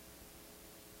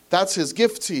 That's his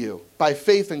gift to you, by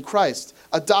faith in Christ,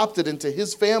 adopted into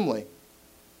his family.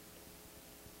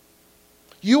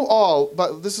 You all,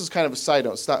 but this is kind of a side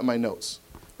note, it's not in my notes,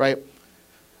 right?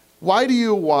 Why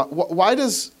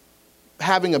does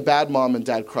having a bad mom and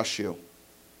dad crush you?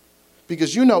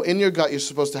 Because you know in your gut you're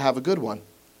supposed to have a good one.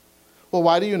 Well,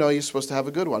 why do you know you're supposed to have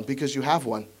a good one? Because you have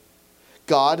one.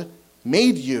 God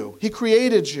made you. He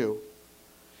created you.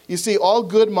 You see, all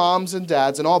good moms and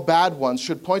dads and all bad ones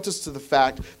should point us to the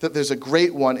fact that there's a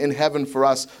great one in heaven for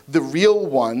us, the real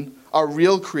one, our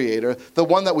real creator, the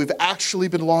one that we've actually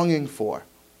been longing for.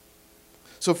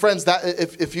 So friends,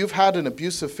 if you've had an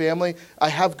abusive family, I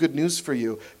have good news for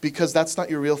you, because that's not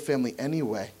your real family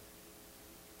anyway.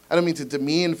 I don't mean to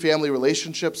demean family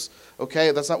relationships,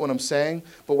 okay? That's not what I'm saying.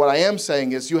 But what I am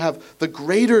saying is you have the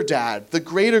greater dad, the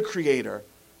greater creator,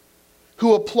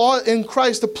 who in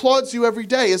Christ applauds you every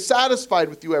day, is satisfied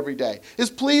with you every day, is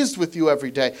pleased with you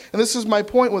every day. And this is my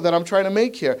point that I'm trying to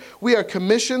make here. We are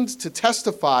commissioned to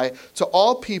testify to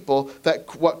all people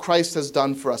that what Christ has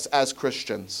done for us as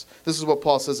Christians. This is what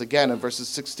Paul says again in verses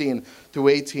 16 through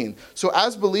 18. So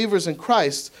as believers in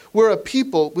Christ, we're a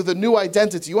people with a new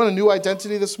identity. You want a new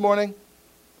identity this morning?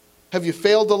 Have you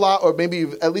failed a lot, or maybe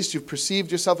at least you've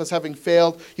perceived yourself as having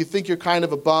failed? You think you're kind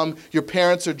of a bum. Your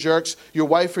parents are jerks. Your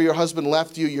wife or your husband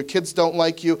left you. Your kids don't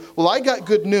like you. Well, I got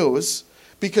good news,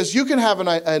 because you can have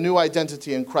a new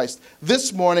identity in Christ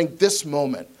this morning, this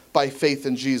moment, by faith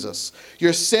in Jesus.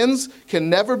 Your sins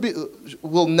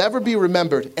will never be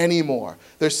remembered anymore.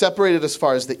 They're separated as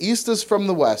far as the east is from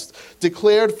the west,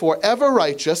 declared forever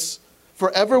righteous,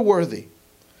 forever worthy.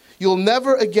 You'll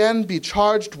never again be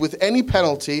charged with any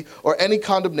penalty or any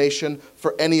condemnation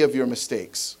for any of your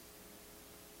mistakes.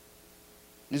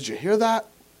 Did you hear that?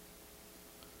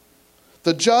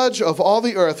 The judge of all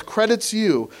the earth credits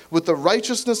you with the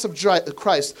righteousness of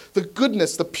Christ, the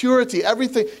goodness, the purity,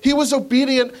 everything. He was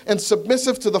obedient and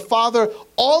submissive to the Father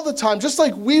all the time, just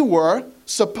like we were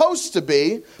supposed to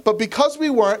be. But because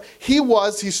we weren't, he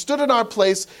stood in our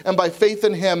place, and by faith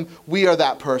in him, we are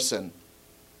that person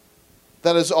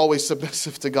that is always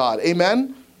submissive to God.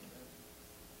 Amen?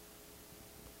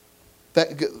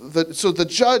 So the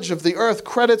judge of the earth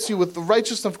credits you with the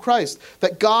righteousness of Christ,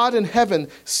 that God in heaven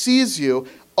sees you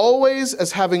always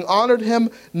as having honored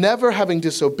him, never having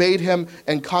disobeyed him,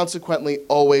 and consequently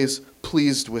always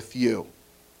pleased with you.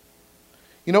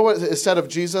 You know what is said of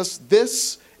Jesus?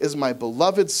 This is my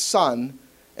beloved Son,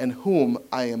 in whom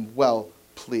I am well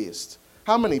pleased.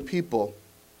 How many people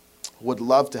would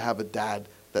love to have a dad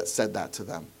that said that to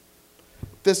them?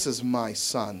 This is my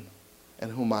son,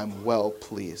 in whom I'm well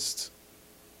pleased.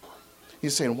 You're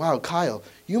saying, wow, Kyle,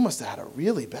 you must have had a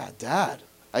really bad dad.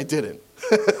 I didn't.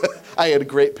 I had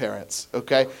great parents,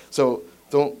 okay? So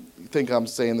don't think I'm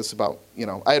saying this about,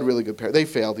 I had really good parents. They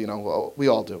failed, well, we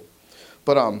all do.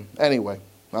 But anyway,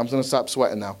 I'm going to stop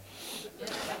sweating now.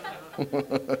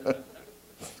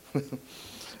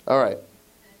 All right.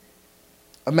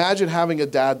 Imagine having a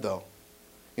dad, though.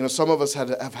 Some of us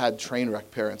have had train wreck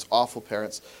parents, awful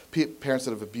parents, parents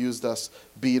that have abused us,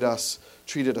 beat us,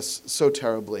 treated us so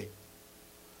terribly.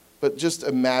 But just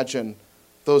imagine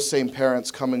those same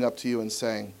parents coming up to you and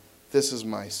saying, this is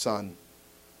my son,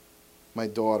 my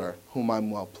daughter, whom I'm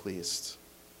well pleased.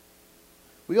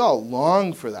 We all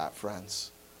long for that, friends.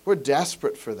 We're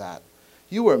desperate for that.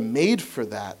 You were made for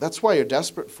that. That's why you're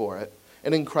desperate for it.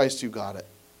 And in Christ you got it.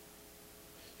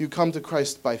 You come to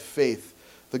Christ by faith.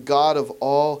 The God of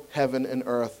all heaven and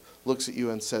earth looks at you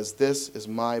and says, "This is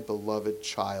my beloved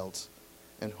child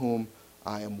in whom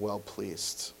I am well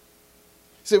pleased."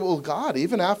 You say, "Well, God,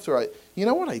 even after you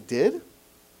know what I did?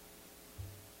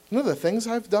 You know the things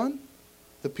I've done?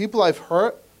 The people I've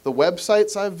hurt, the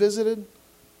websites I've visited,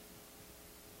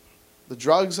 the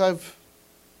drugs I've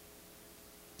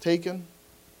taken.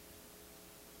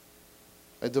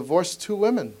 I divorced 2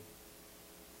 women,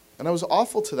 and I was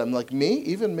awful to them, like me,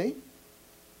 even me.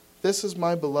 This is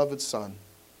my beloved Son,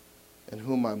 in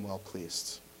whom I'm well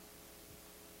pleased."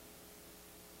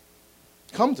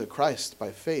 Come to Christ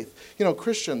by faith. You know,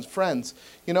 Christians, friends,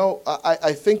 you know,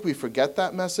 I think we forget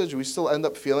that message. We still end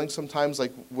up feeling sometimes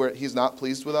like he's not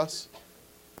pleased with us.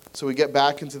 So we get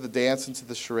back into the dance, into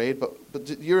the charade. But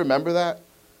do you remember that?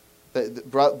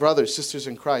 Brothers, sisters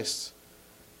in Christ,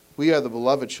 we are the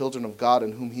beloved children of God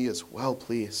in whom he is well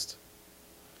pleased.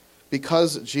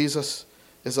 Because Jesus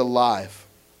is alive,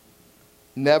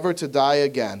 never to die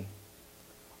again,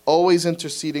 always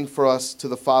interceding for us to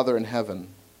the Father in heaven,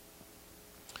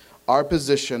 our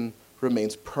position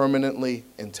remains permanently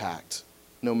intact,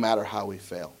 no matter how we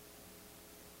fail.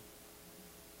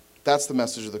 That's the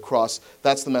message of the cross.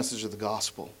 That's the message of the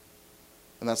gospel.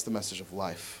 And that's the message of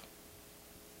life.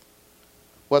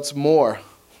 What's more,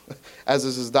 as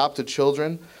his adopted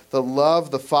children, the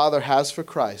love the Father has for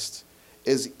Christ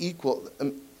is equal.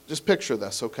 Just picture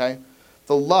this, okay?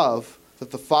 The love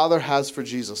that the Father has for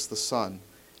Jesus, the Son,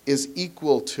 is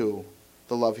equal to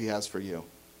the love he has for you.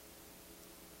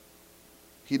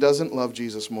 He doesn't love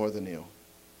Jesus more than you.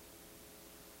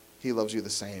 He loves you the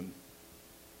same.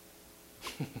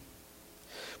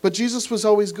 But Jesus was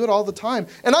always good all the time,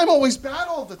 and I'm always bad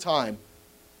all the time.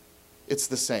 It's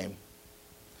the same.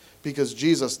 Because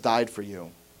Jesus died for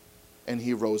you, and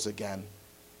he rose again.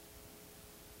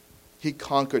 He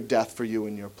conquered death for you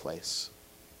in your place.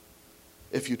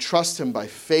 If you trust him by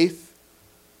faith,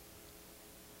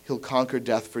 he'll conquer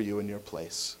death for you in your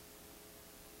place.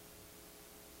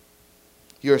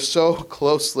 You're so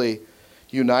closely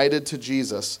united to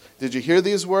Jesus. Did you hear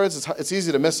these words? It's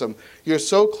easy to miss them. You're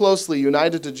so closely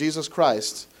united to Jesus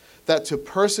Christ that to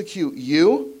persecute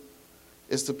you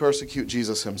is to persecute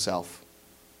Jesus himself.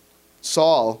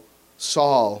 Saul,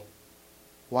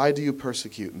 why do you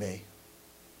persecute me?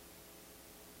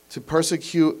 To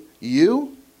persecute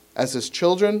you as his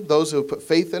children, those who have put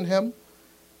faith in him,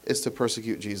 is to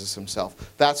persecute Jesus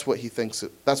himself. That's what he thinks.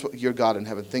 That's what your God in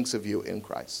heaven thinks of you in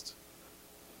Christ.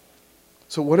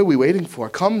 So what are we waiting for?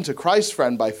 Come to Christ,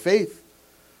 friend, by faith.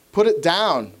 Put it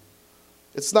down.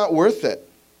 It's not worth it.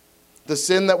 The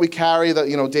sin that we carry,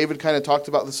 that, David kind of talked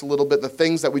about this a little bit, the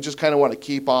things that we just kind of want to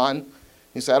keep on.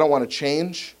 You say, I don't want to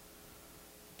change.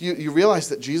 Do you realize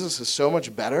that Jesus is so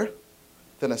much better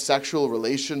than a sexual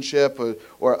relationship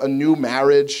or a new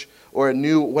marriage or a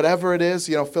new whatever it is,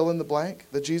 fill in the blank,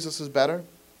 that Jesus is better?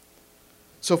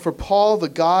 So for Paul, the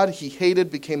God he hated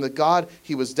became the God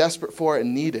he was desperate for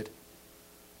and needed.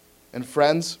 And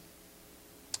friends,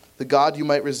 the God you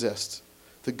might resist,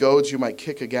 the goads you might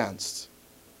kick against,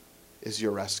 is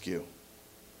your rescue,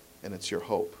 and it's your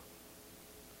hope.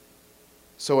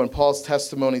 So in Paul's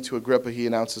testimony to Agrippa, he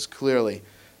announces clearly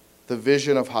the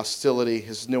vision of hostility,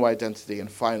 his new identity,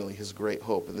 and finally his great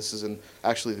hope. And this is in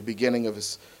actually the beginning of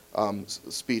his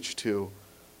speech to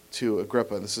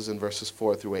Agrippa. And this is in verses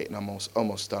 4 through 8, and I'm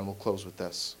almost done. We'll close with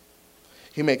this.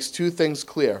 He makes 2 things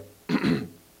clear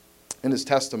in his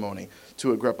testimony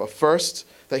to Agrippa. First,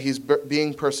 that he's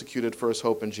being persecuted for his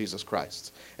hope in Jesus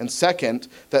Christ. And second,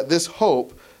 that this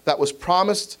hope was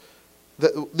promised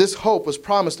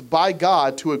by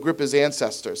God to Agrippa's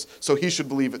ancestors, so he should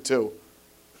believe it too.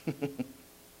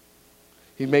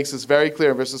 He makes this very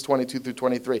clear in verses 22 through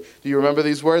 23. Do you remember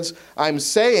these words? I'm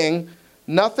saying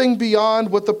nothing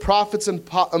beyond what the prophets and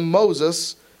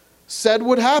Moses said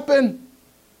would happen.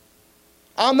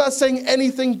 I'm not saying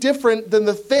anything different than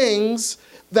the things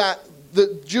that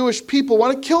the Jewish people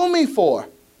want to kill me for.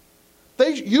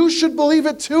 You should believe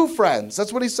it too, friends.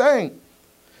 That's what he's saying.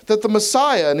 That the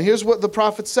Messiah, and here's what the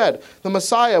prophet said, the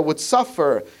Messiah would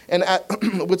suffer, and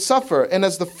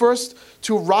as the first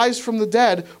to rise from the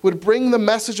dead, would bring the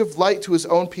message of light to his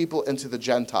own people and to the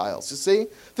Gentiles. You see?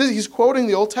 He's quoting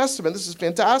the Old Testament. This is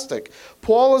fantastic.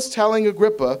 Paul is telling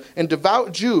Agrippa and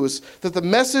devout Jews that the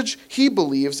message he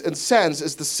believes and sends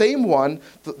is the same one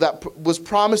that was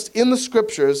promised in the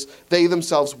Scriptures they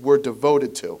themselves were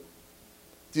devoted to.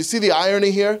 Do you see the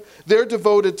irony here? They're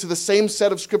devoted to the same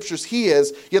set of Scriptures he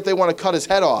is, yet they want to cut his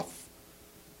head off.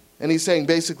 And he's saying,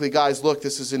 basically, guys, look,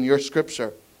 this is in your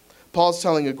Scripture. Paul's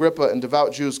telling Agrippa and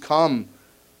devout Jews, come,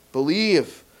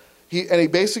 believe. He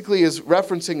basically is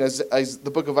referencing as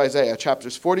the book of Isaiah,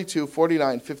 chapters 42,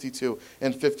 49, 52,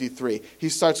 and 53. He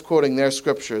starts quoting their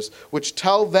scriptures, which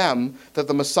tell them that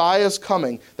the Messiah is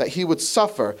coming, that he would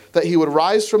suffer, that he would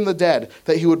rise from the dead,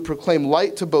 that he would proclaim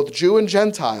light to both Jew and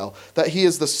Gentile, that he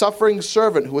is the suffering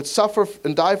servant who would suffer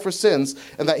and die for sins,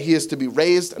 and that he is to be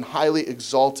raised and highly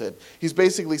exalted. He's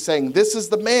basically saying, this is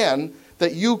the man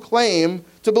that you claim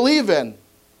to believe in.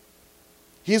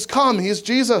 He's come. He's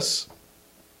Jesus.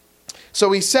 So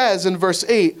he says in verse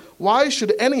 8, why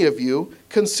should any of you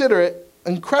consider it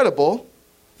incredible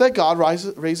that God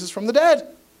raises from the dead?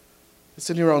 It's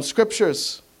in your own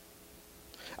scriptures.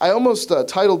 I almost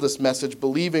titled this message,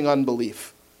 Believing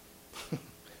Unbelief,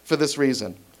 for this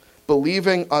reason.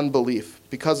 Believing unbelief,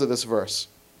 because of this verse.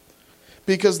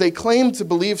 Because they claim to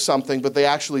believe something, but they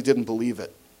actually didn't believe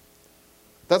it.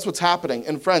 That's what's happening.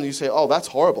 And friend, you say, oh, that's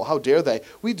horrible. How dare they?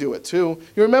 We do it too.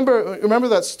 You remember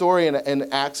that story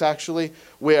in Acts, actually,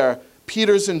 where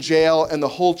Peter's in jail and the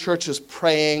whole church is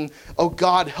praying, oh,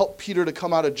 God, help Peter to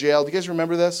come out of jail. Do you guys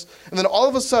remember this? And then all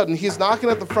of a sudden, he's knocking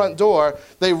at the front door.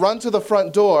 They run to the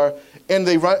front door, and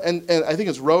they run, and I think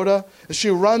it's Rhoda. And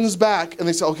she runs back, and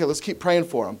they say, okay, let's keep praying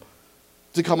for him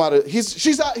to come out of,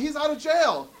 he's out of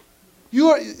jail.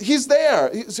 He's there.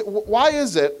 Why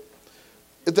is it?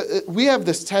 We have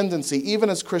this tendency, even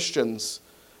as Christians,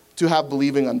 to have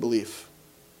believing unbelief.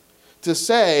 To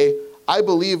say, I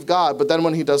believe God, but then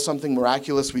when he does something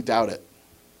miraculous, we doubt it.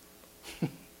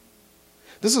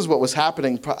 This is what was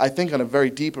happening, I think, on a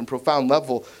very deep and profound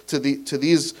level to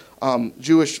these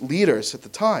Jewish leaders at the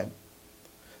time.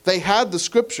 They had the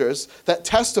scriptures that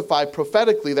testify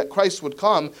prophetically that Christ would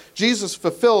come. Jesus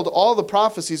fulfilled all the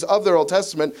prophecies of their Old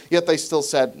Testament, yet they still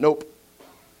said, nope,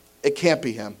 it can't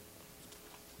be him.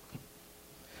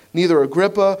 Neither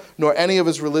Agrippa nor any of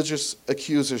his religious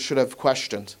accusers should have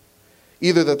questioned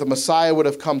either that the Messiah would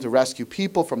have come to rescue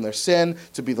people from their sin,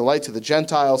 to be the light to the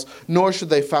Gentiles, nor should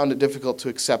they found it difficult to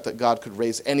accept that God could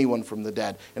raise anyone from the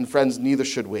dead. And friends, neither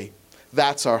should we.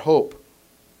 That's our hope.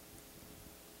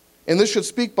 And this should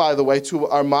speak, by the way, to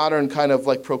our modern kind of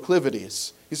like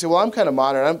proclivities. You say, well, I'm kind of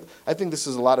modern. I think this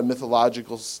is a lot of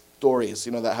mythological stories,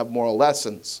 that have moral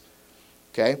lessons.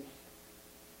 Okay?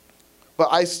 But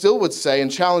I still would say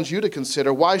and challenge you to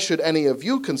consider, why should any of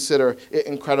you consider it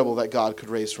incredible that God could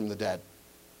raise from the dead?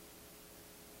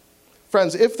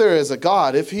 Friends, if there is a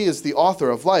God, if he is the author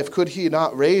of life, could he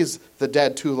not raise the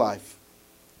dead to life?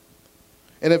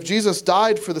 And if Jesus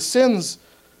died for the sins,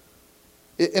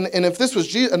 and if this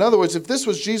was, in other words, if this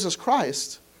was Jesus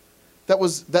Christ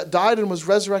that died and was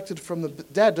resurrected from the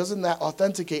dead, doesn't that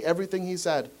authenticate everything he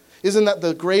said? Isn't that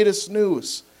the greatest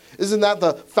news? Isn't that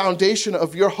the foundation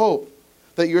of your hope?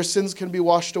 That your sins can be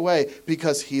washed away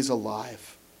because he's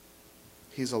alive.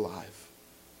 He's alive.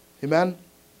 Amen?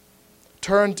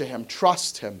 Turn to him,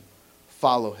 trust him,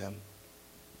 follow him,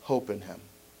 hope in him.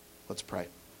 Let's pray.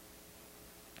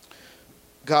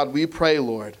 God, we pray,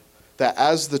 Lord, that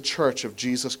as the church of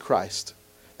Jesus Christ,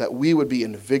 that we would be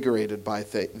invigorated by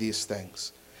these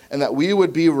things, and that we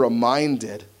would be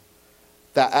reminded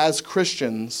that as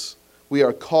Christians, we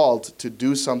are called to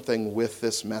do something with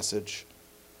this message,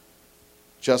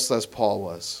 just as Paul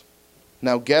was.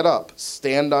 Now get up,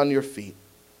 stand on your feet.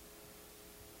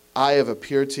 I have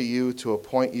appeared to you to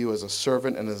appoint you as a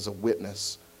servant and as a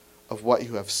witness of what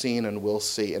you have seen and will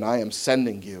see. And I am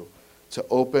sending you to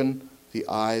open the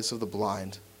eyes of the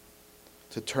blind,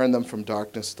 to turn them from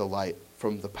darkness to light,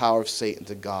 from the power of Satan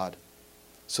to God,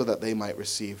 so that they might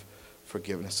receive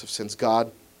forgiveness of sins.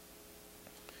 God,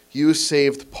 you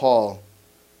saved Paul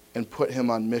and put him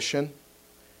on mission,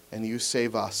 and you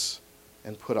save us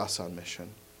and put us on mission.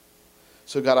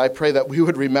 So God, I pray that we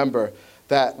would remember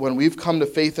that when we've come to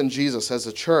faith in Jesus as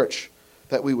a church,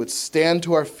 that we would stand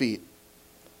to our feet,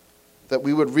 that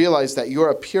we would realize that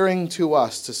you're appearing to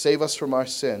us to save us from our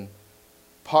sin.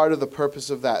 Part of the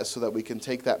purpose of that is so that we can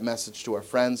take that message to our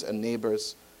friends and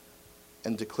neighbors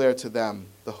and declare to them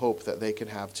the hope that they can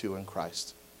have too in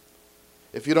Christ.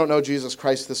 If you don't know Jesus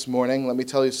Christ this morning, let me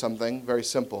tell you something very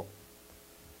simple.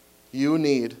 You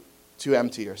need to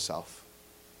empty yourself.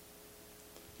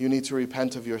 You need to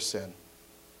repent of your sin.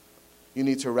 You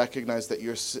need to recognize that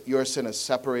your sin has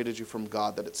separated you from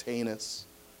God, that it's heinous,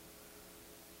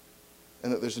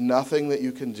 and that there's nothing that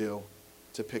you can do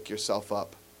to pick yourself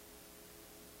up.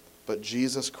 But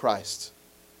Jesus Christ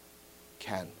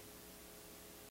can.